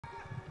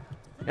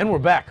And we're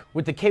back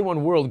with the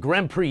K-1 World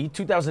Grand Prix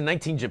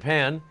 2019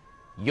 Japan,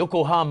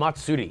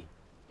 YOKOHAMATSURI.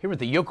 Here at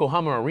the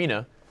Yokohama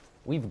Arena,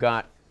 we've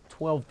got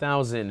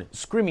 12,000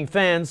 screaming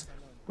fans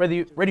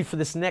ready for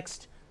this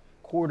next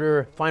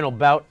quarter-final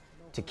bout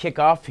to kick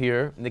off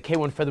here in the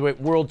K-1 Featherweight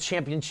World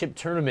Championship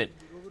Tournament.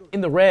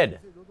 In the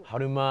red,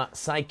 Haruma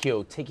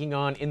Saikyo taking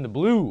on, in the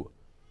blue,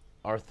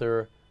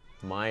 Arthur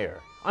Meyer.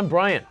 I'm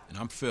Brian. And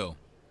I'm Phil.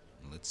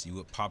 Let's see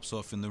what pops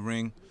off in the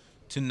ring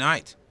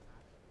tonight.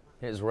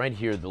 It is right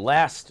here, the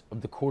last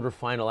of the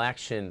quarterfinal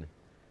action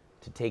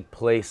to take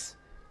place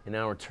in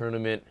our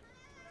tournament.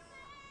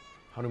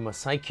 Haruma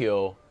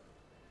Saikyo,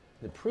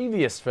 the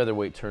previous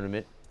featherweight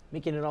tournament,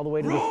 making it all the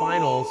way to the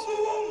finals,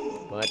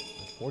 but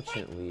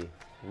unfortunately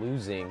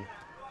losing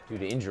due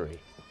to injury.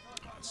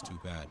 Oh, that's too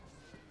bad.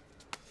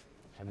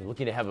 I've been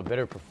looking to have a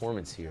better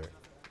performance here.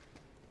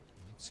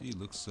 Let's see,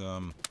 looks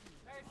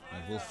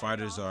like both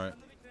fighters are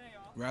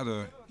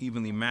rather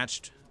evenly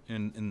matched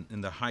in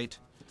the height.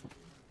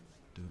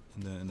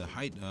 In the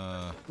height,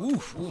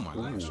 oof, oh my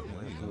gosh,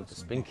 there you go. The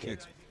spin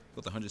kicks.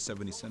 Both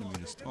 170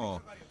 centimeters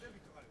tall.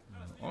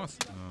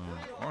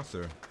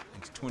 Arthur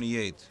is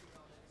 28.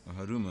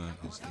 Haruma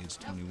is age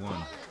 21.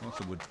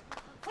 Arthur with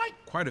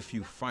quite a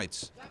few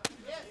fights.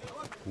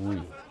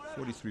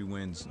 43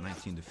 wins,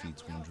 19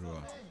 defeats, 1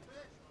 draw.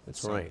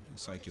 That's right.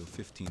 Saikyo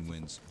 15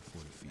 wins,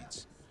 4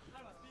 defeats.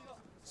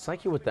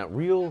 Saikyo with that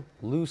real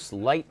loose,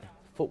 light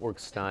footwork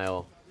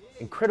style,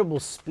 incredible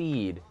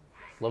speed,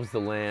 loves to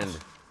land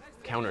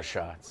counter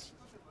shots.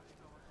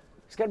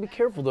 He's got to be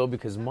careful though,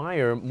 because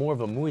Meyer, more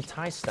of a Muay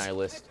Thai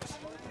stylist,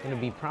 going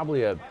to be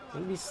probably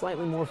maybe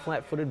slightly more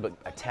flat-footed, but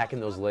attacking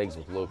those legs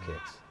with low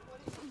kicks.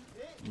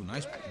 Ooh,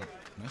 nice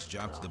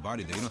jab to the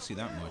body there. You don't see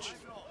that much.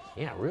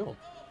 Yeah, real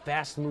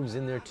fast moves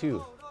in there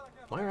too.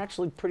 Meyer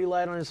actually pretty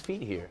light on his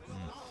feet here.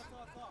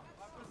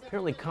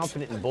 Apparently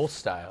confident in both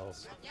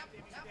styles,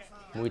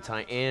 Muay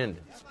Thai and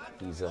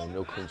his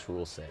no clinch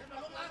rule set.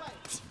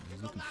 He's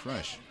looking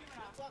fresh.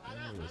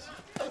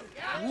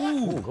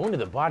 Ooh, going to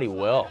the body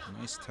well.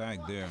 Nice tag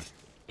there.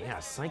 Yeah,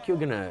 Saikyo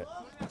gonna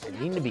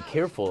need to be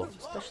careful,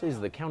 especially as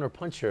the counter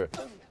puncher.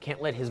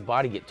 Can't let his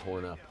body get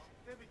torn up.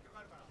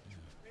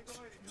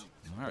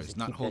 Meyer is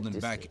not holding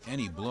back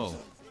any blow.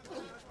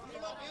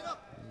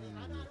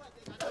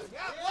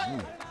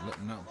 Ooh,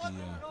 letting out the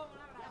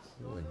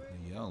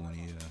yell when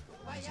he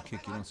does a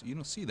kick. You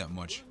don't see that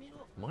much.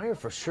 Meyer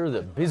for sure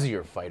the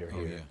busier fighter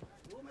here.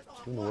 Yeah.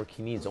 Doing the work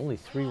he needs. Only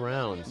 3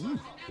 rounds.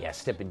 Yeah,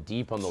 stepping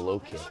deep on the low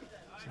kick.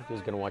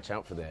 Saikyo's gonna watch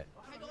out for that.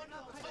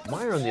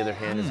 Meyer, on the other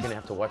hand, is gonna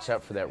have to watch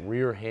out for that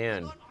rear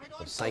hand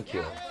of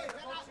Saikyo.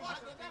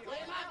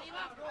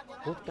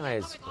 Both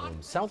guys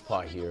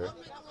southpaw here.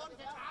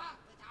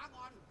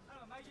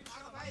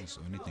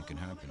 So anything can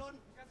happen.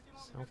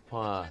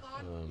 Southpaw.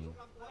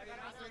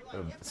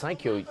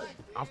 Saikyo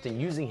often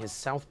using his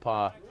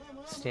southpaw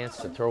stance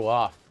to throw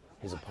off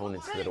his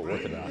opponents that are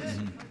orthodox.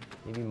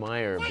 Maybe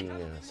Meyer, being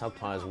a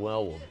southpaw as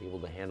well, will be able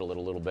to handle it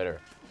a little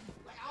better.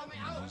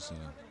 He's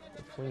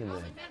Flinging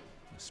the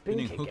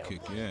spinning kick hook out.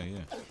 kick, yeah.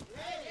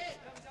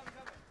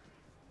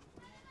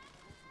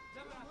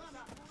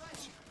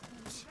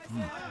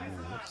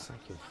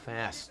 Saikyo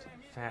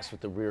fast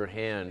with the rear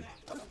hand.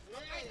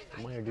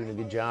 Meyer doing a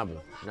good job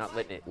of not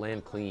letting it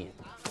land clean.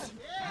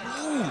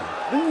 Ooh,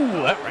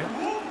 that right.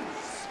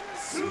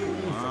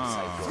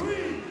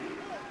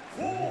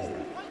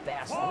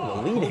 Fast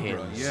on the lead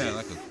hand. Yeah,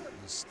 like a.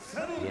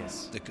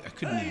 Yes. I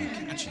couldn't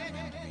even catch it,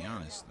 man. To be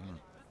honest.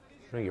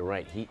 No, you're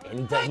right. He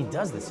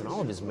does this in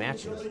all of his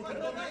matches.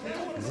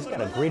 He's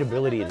got a great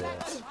ability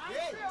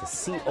to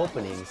see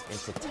openings and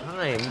to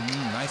time.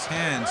 Nice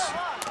hands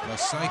by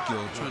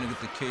Saikyo trying to get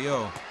the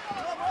KO.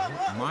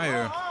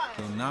 Meyer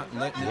will not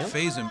let it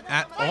phase him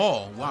at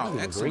all. Wow,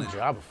 excellent. Great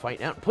job of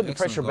fighting out, putting the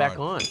pressure back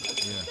on.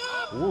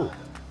 Yeah. Ooh.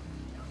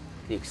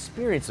 The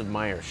experience of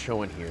Meyer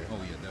showing here. Oh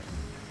yeah,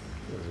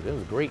 definitely. It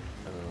was great.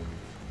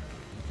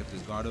 He kept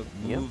his guard up,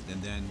 moved,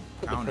 and then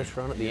put countered. the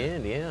pressure on at the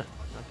end. Yeah,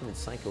 not giving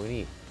Saikyo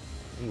any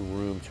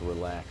room to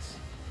relax.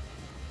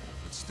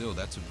 But still,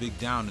 that's a big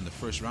down in the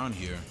first round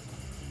here.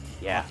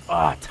 Yeah.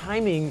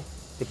 Timing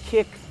the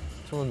kick,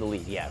 throwing the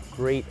lead. Yeah,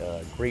 great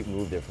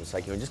move there from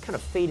Saikyo, and just kind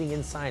of fading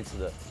inside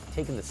to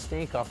taking the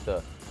stank off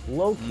the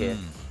low kick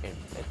and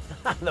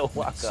the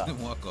walk off.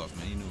 Walk off,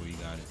 man. He knew where he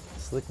got it.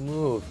 Slick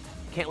move.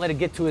 Can't let it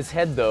get to his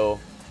head though.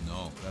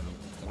 No.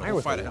 Meyer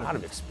with a lot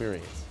of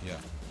experience. Yeah.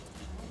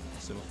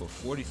 So for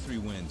 43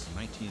 wins,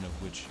 19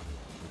 of which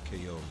were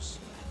KOs,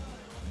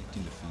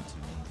 19 defeats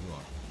and 1 draw.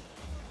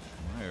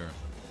 Meyer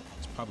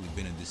has probably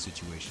been in this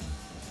situation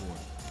before.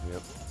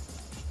 Yep.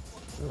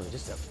 Really,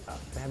 just a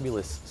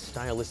fabulous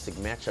stylistic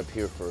matchup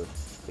here for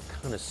the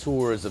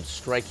connoisseurs of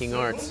striking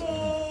arts.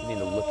 You need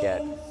to look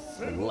at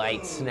the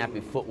light,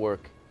 snappy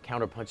footwork,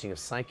 counter-punching of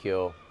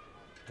Saikyo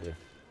with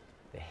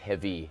the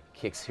heavy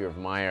kicks here of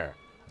Meyer.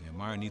 Yeah,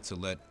 Meyer needs to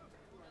let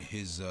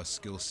his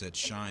skill set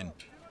shine.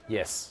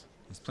 Yes.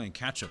 He's playing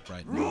catch-up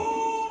right now.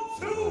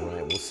 All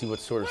right, we'll see what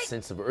sort of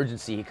sense of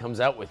urgency he comes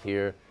out with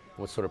here,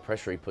 what sort of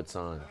pressure he puts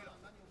on.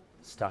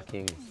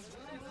 Stalking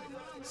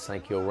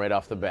Saikyo right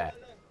off the bat.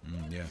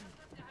 Yeah.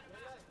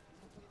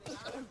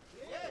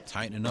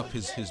 Tightening up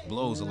his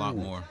blows a lot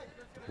more.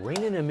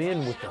 Reining him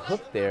in with the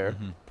hook there,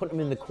 putting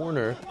him in the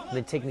corner, and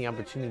then taking the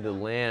opportunity to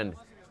land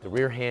the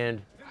rear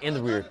hand and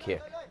the rear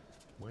kick.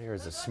 Meyer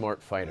is a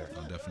smart fighter.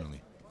 Oh,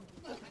 definitely.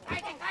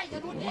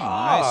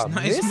 Oh,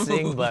 nice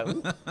missing, move.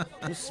 but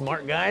two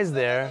smart guys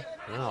there.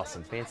 Oh,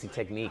 some fancy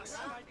techniques.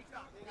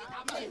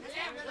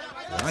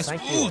 Nice.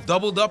 Saikyo. Ooh,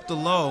 doubled up the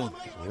low.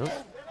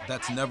 Yep.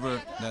 That's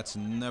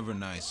never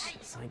nice.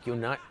 Saikyo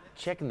not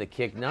checking the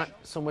kick, not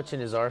so much in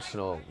his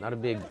arsenal. Not a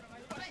big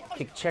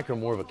kick checker,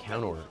 more of a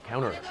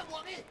counter.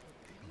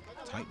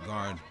 Tight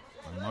guard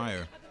on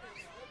Meyer.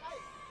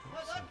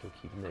 Saikyo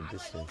keeping that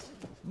distance.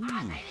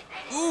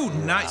 Ooh,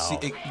 nice. Wow.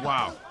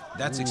 Wow.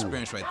 That's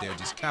experience right there.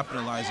 Just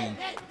capitalizing.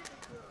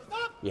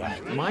 Yeah,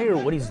 Meyer,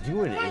 what he's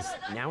doing is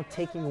now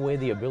taking away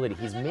the ability.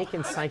 He's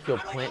making Saikyo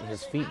plant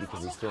his feet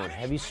because he's throwing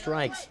heavy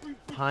strikes,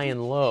 high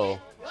and low.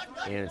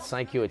 And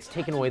Saikyo, it's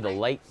taking away the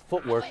light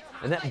footwork,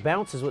 and that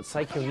bounce is what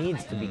Saikyo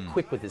needs to be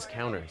quick with his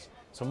counters.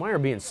 So Meyer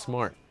being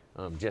smart,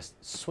 just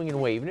swinging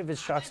away, even if his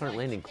shots aren't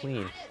landing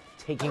clean,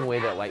 taking away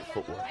that light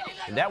footwork.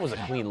 And that was a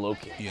clean low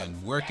kick. Yeah,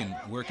 and working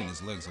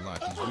his legs a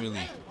lot. He's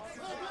really.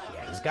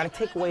 Yeah, he's got to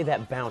take away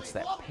that bounce,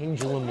 that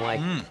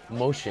pendulum-like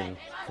motion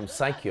from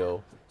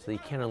Saikyo, so he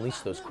can unleash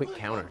those quick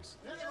counters.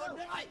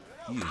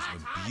 He is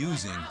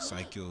abusing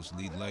Saikyo's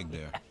lead leg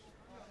there. Oh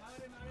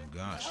my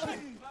gosh.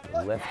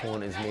 The left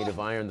one is made of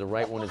iron, the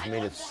right one is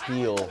made of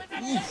steel.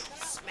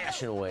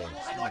 Smashing away.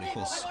 Somebody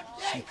call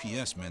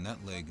CPS, man.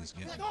 That leg is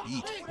getting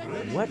beat.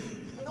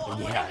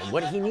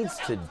 What he needs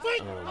to,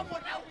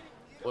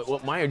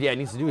 what Meyer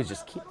needs to do is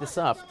just keep this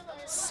up,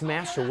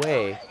 smash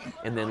away,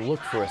 and then look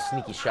for a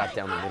sneaky shot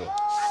down the middle.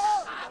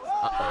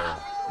 Uh-oh.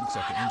 Looks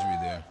like an injury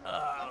there.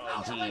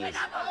 Oh, jeez.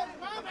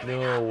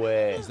 No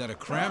way. Is that a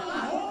cramp?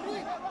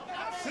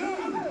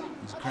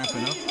 He's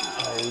cramping up.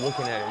 We're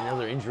looking at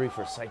another injury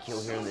for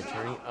Saikyo here in the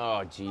tourney.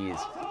 Oh, jeez.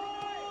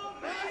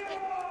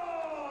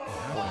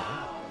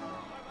 Not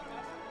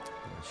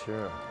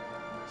sure.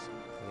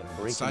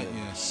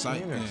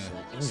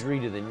 Injury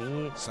to the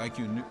knee.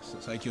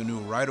 Saikyo knew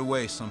right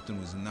away something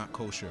was not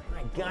kosher.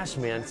 My gosh,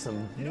 man,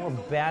 some more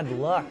bad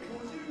luck.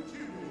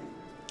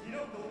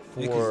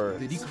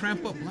 Did he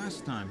cramp up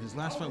last time? His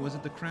last fight, was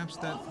it the cramps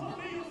that?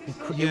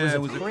 It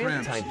was a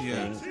cramp type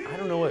thing. I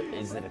don't know what,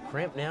 is it a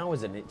cramp now?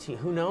 Is it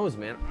who knows,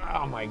 man?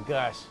 Oh my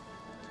gosh.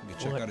 You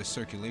check out his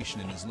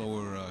circulation in his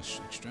lower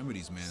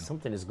extremities, man.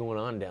 Something is going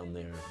on down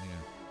there.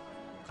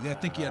 Yeah, I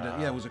think he had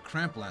it was a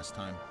cramp last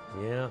time.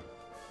 Yeah.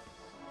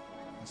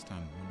 This time,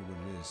 I wonder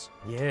what it is.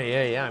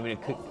 Yeah. I mean,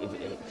 it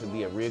could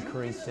be a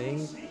reoccurring thing.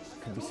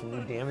 It could be some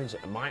new damage.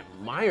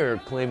 Meyer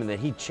claiming that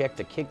he checked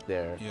a kick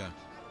there. Yeah.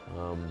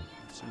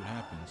 See what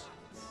happens.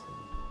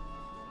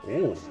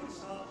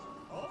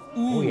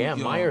 Oh yeah,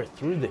 yo. Meyer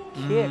threw the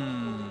kick.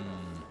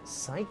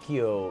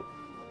 Saikyo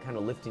kind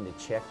of lifting the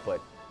check, but...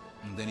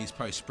 And then he's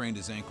probably sprained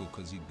his ankle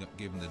because he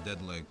gave him the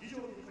dead leg.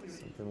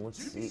 Something,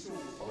 let's see.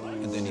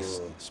 And then he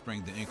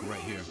sprained the ankle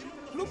right here.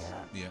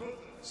 Yeah.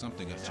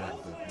 Something got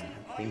jacked up.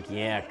 I think,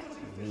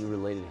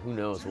 knee-related, who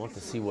knows? We'll have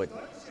to see what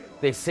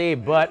they say,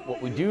 but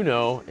what we do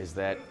know is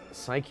that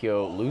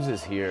Saikyo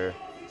loses here,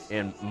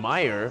 and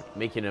Meyer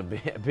making a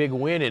big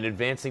win and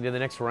advancing to the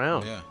next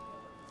round. Yeah.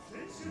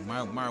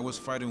 Meyer was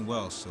fighting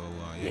well, so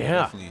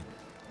definitely.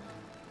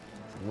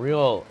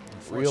 Real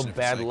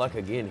bad luck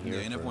again here.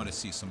 Yeah, you never want to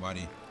see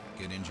somebody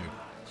get injured.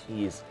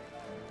 Jeez.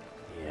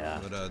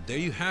 Yeah. But there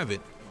you have it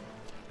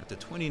at the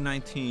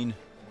 2019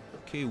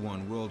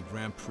 K-1 World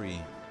Grand Prix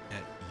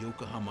at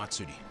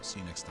Yokohamatsuri. See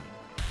you next time.